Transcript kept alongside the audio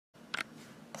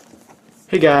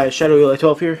Hey guys,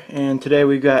 Shadow12 here, and today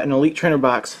we've got an Elite Trainer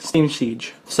box, Steam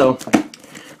Siege. So,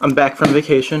 I'm back from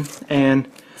vacation, and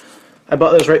I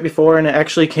bought this right before, and it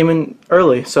actually came in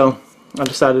early, so I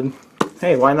decided,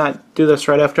 hey, why not do this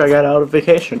right after I got out of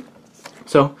vacation?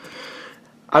 So,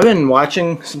 I've been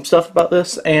watching some stuff about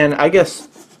this, and I guess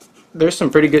there's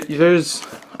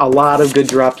a lot of good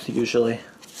drops usually.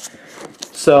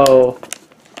 So,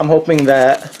 I'm hoping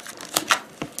that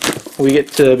we get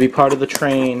to be part of the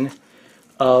train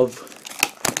of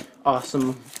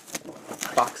awesome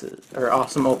boxes, or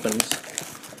awesome opens.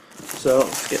 So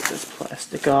let's get this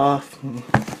plastic off.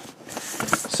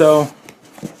 So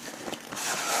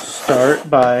start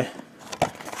by,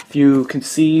 if you can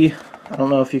see, I don't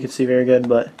know if you can see very good,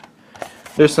 but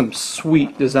there's some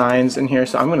sweet designs in here,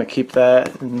 so I'm going to keep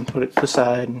that and put it to the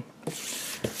side.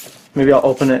 Maybe I'll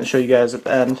open it and show you guys at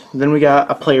the end. Then we got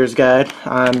a player's guide.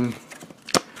 I'm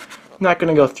not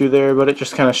going to go through there, but it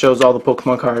just kind of shows all the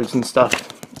Pokemon cards and stuff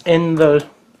in the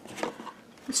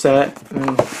set.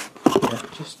 And yeah,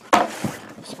 just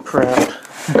proud.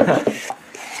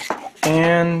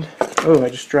 And oh, I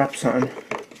just dropped something.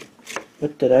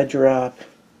 What did I drop?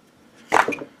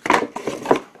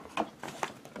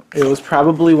 It was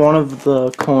probably one of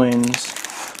the coins,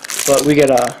 but we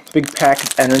get a big pack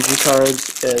of energy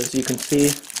cards, as you can see.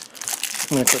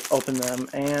 I'm going to just open them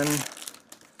and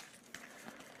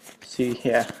see,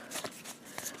 yeah.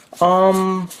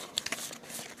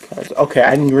 Okay,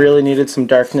 I really needed some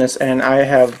darkness, and I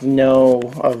have no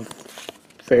of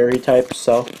fairy types,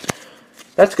 so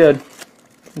that's good.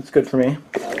 It's good for me,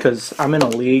 because I'm in a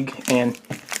league, and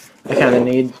I kind of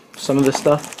need some of this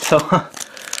stuff, so,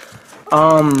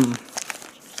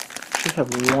 should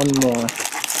have one more.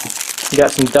 We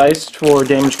got some dice for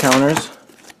damage counters.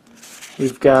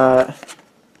 We've got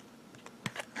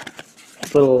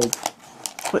little,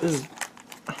 what is,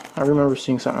 I remember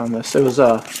seeing something on this. It was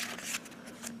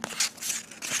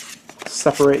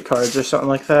separate cards or something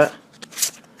like that.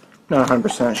 Not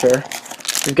 100% sure.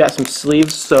 We've got some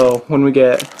sleeves, so when we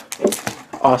get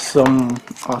awesome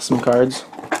cards,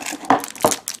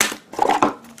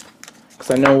 because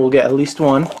I know we'll get at least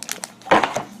one.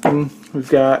 And we've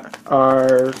got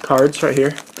our cards right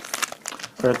here,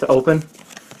 or at the open.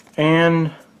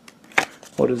 And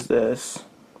what is this?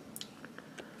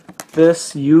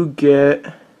 This, you get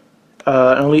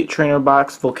an Elite Trainer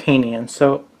box Volcanion.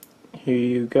 So here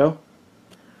you go.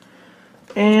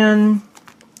 And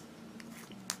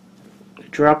I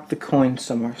dropped the coin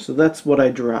somewhere, so that's what I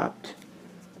dropped.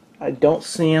 I don't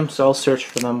see them, so I'll search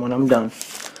for them when I'm done.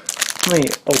 Let me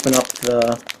open up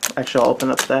the, actually I'll open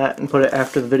up that and put it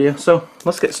after the video. So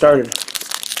let's get started.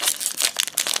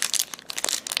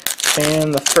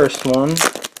 And the first one,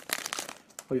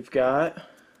 we've got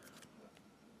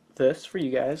this for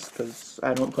you guys, because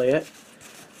I don't play it.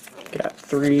 Got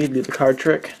 3, do the card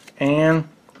trick, and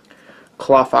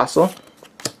Claw Fossil,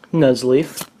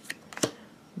 Nuzleaf,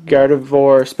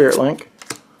 Gardevoir Spirit Link,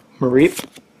 Mareep,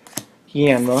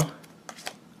 Yanma,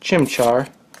 Chimchar,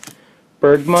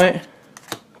 Bergmite,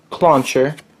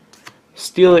 Clauncher,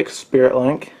 Steelix Spirit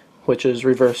Link, which is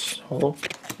reverse holo,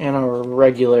 and a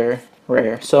regular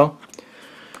rare. So,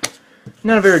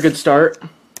 not a very good start,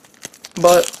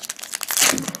 but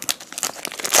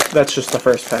that's just the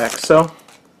first pack. So,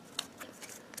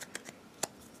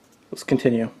 let's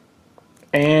continue.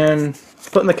 And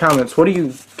put in the comments, what do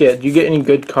you get? Do you get any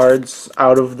good cards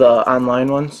out of the online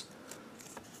ones?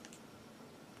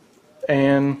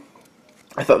 And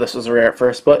I thought this was rare at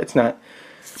first, but it's not.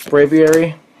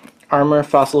 Braviary, Armor,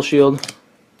 Fossil Shield,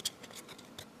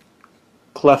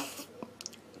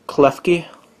 Klefki,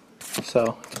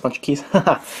 so it's a bunch of keys,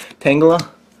 Tangela,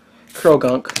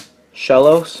 Krogunk,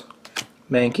 Shellos,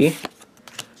 Mankey,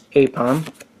 Apom,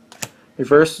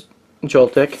 Reverse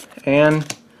Joltik,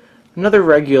 and another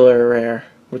regular rare,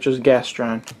 which is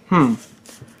Gastron. I'm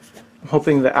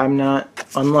hoping that I'm not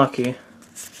unlucky.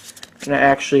 And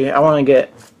I want to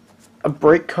get a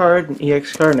break card, an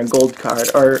EX card, and a gold card,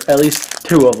 or at least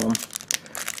 2 of them.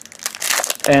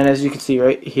 And as you can see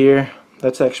right here,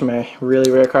 that's actually my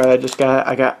really rare card I just got.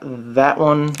 I got that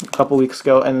one a couple weeks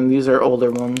ago, and then these are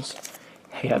older ones.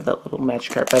 I have that little match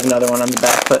card. I have another one on the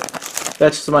back, but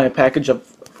that's my package of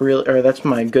that's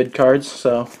my good cards.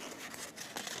 So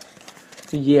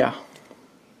yeah,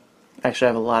 actually I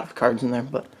have a lot of cards in there,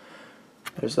 but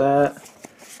there's that.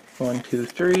 1, 2,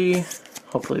 3.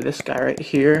 Hopefully this guy right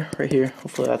here.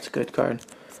 Hopefully that's a good card.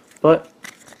 But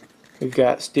we've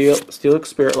got Steelix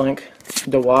Spirit Link,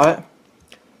 Dewott,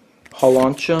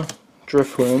 Halancha,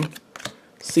 Drifloon,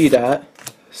 Seedot,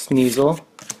 Sneasel,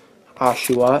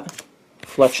 Oshawott,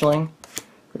 Fletchling,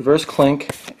 Reverse Clink,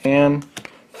 and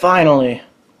finally,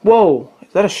 whoa,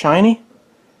 Is that a shiny?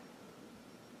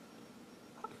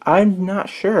 I'm not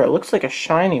sure. It looks like a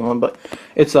shiny one, but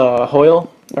it's a foil,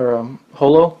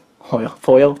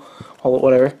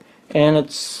 whatever. And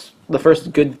it's the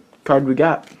first good card we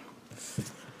got.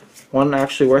 One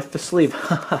actually worth the sleeve.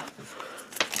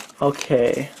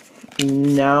 Okay,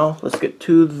 now let's get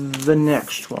to the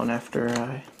next one after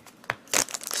I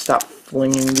stop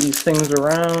flinging these things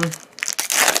around.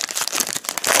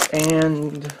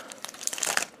 And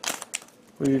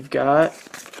we've got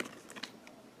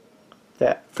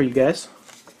that for you guys.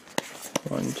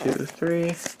 1, 2,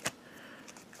 3.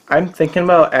 I'm thinking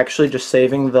about actually just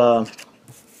saving the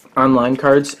online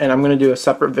cards, and I'm going to do a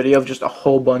separate video of just a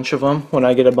whole bunch of them when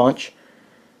I get a bunch.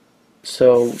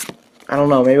 So, I don't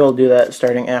know, maybe I'll do that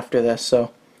starting after this.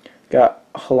 So,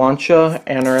 got Halancha,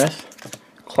 Anorith,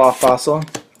 Claw Fossil,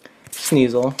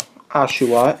 Sneasel,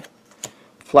 Oshawott,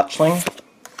 Fletchling,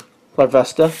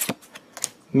 Larvesta,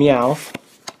 Meowth.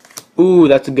 Ooh,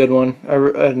 that's a good one. A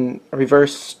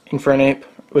reverse Infernape,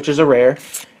 which is a rare,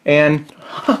 and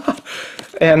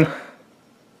and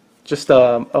just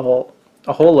a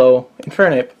holo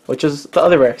Infernape, which is the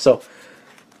other rare. So,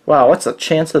 wow, what's the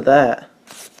chance of that?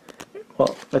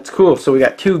 Well, that's cool. So we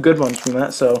got 2 good ones from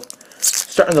that. So,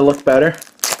 starting to look better.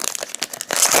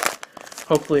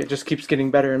 Hopefully, it just keeps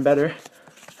getting better and better.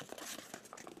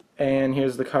 And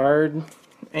here's the card.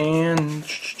 And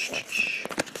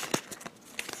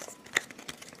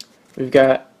we've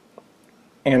got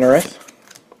Anorith,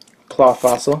 Claw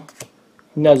Fossil,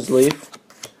 Nuzleaf,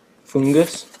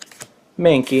 Fungus,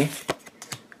 Mankey,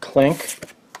 Clink,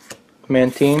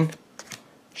 Mantine,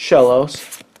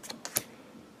 Shellos.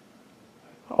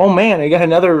 Oh man, I got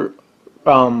another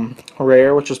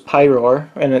rare, which is Pyroar,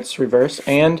 and it's reverse.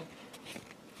 And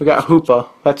we got Hoopa.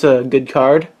 That's a good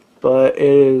card, but it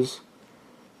is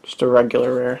just a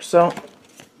regular rare. So I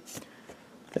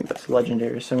think that's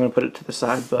legendary, so I'm going to put it to the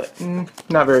side, but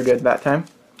not very good that time.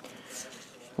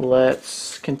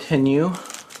 Let's continue.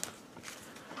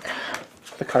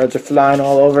 The cards are flying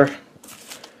all over.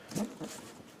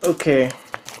 Okay.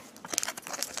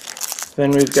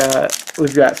 Then we've got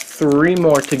 3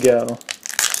 more to go.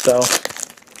 So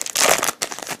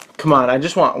come on, I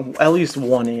just want at least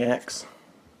 1 EX.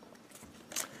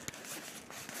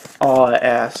 All I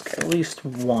ask, at least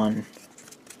 1.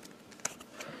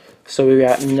 So we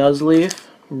got Nuzleaf,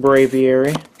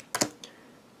 Braviary.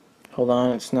 Hold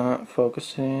on, it's not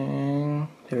focusing.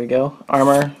 There we go.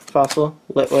 Armor, Fossil,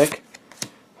 Litwick,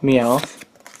 Meowth,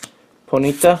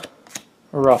 Ponyta,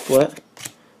 Rufflet,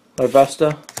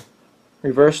 Larvesta,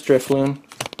 Reverse Drifloon,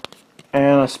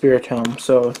 and a Spiritomb.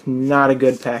 So not a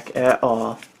good pack at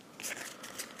all.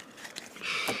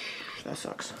 That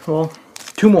sucks. Well,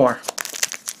 2 more.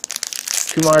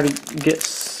 2 more to get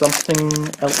something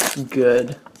else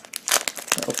good.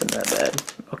 Open that bad.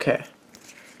 Okay.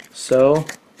 So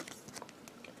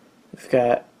we've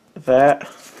got that.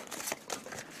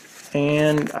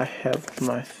 And I have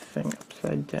my thing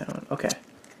upside down. Okay.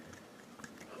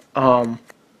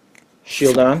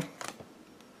 Shieldon,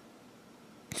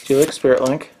 Steelix, Spirit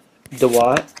Link,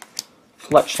 Dewott,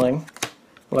 Fletchling,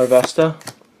 Larvesta,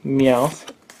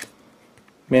 Meowth,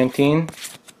 Mantine,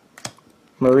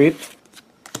 Mareep,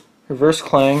 Reverse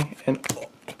Clang, and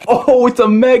oh, it's a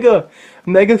Mega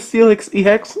Steelix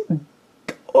EX.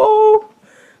 Oh,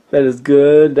 that is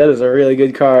good. That is a really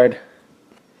good card.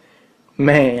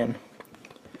 Man,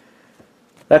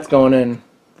 that's going in.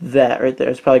 That right there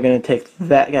is probably going to take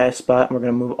that guy's spot, and we're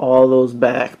going to move all those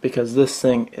back because this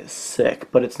thing is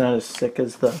sick, but it's not as sick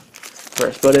as the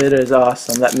first, but it is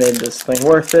awesome. That made this thing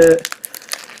worth it.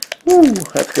 Woo,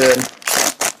 that's good.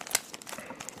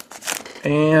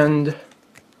 And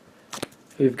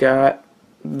we've got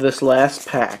this last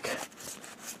pack.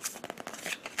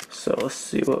 So let's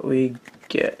see what we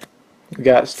get. We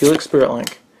got Steelix, Spirit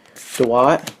Link,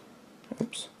 Dewott,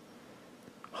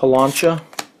 Halancha,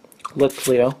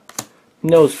 Litleo,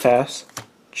 Nosepass,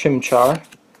 Chimchar,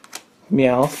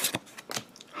 Meowth,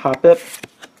 Hoppip,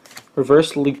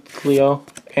 Reverse Litleo,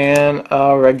 and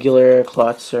a regular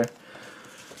Klutzer.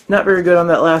 Not very good on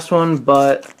that last one,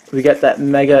 but we get that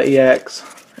Mega EX,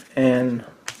 and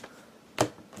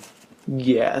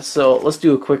yeah, so let's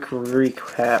do a quick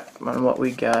recap on what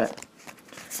we got.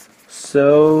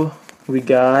 So we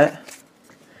got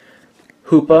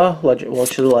Hoopa, which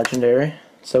is a legendary.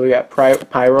 So we got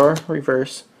Pyroar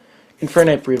reverse,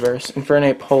 Infernape reverse,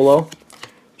 Infernape holo,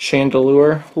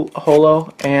 Chandelure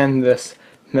holo, and this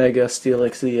Mega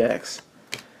Steelix EX.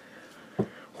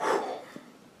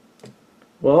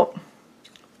 Well,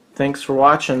 thanks for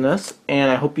watching this,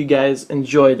 and I hope you guys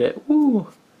enjoyed it. Woo!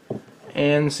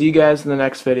 And see you guys in the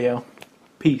next video.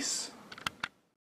 Peace.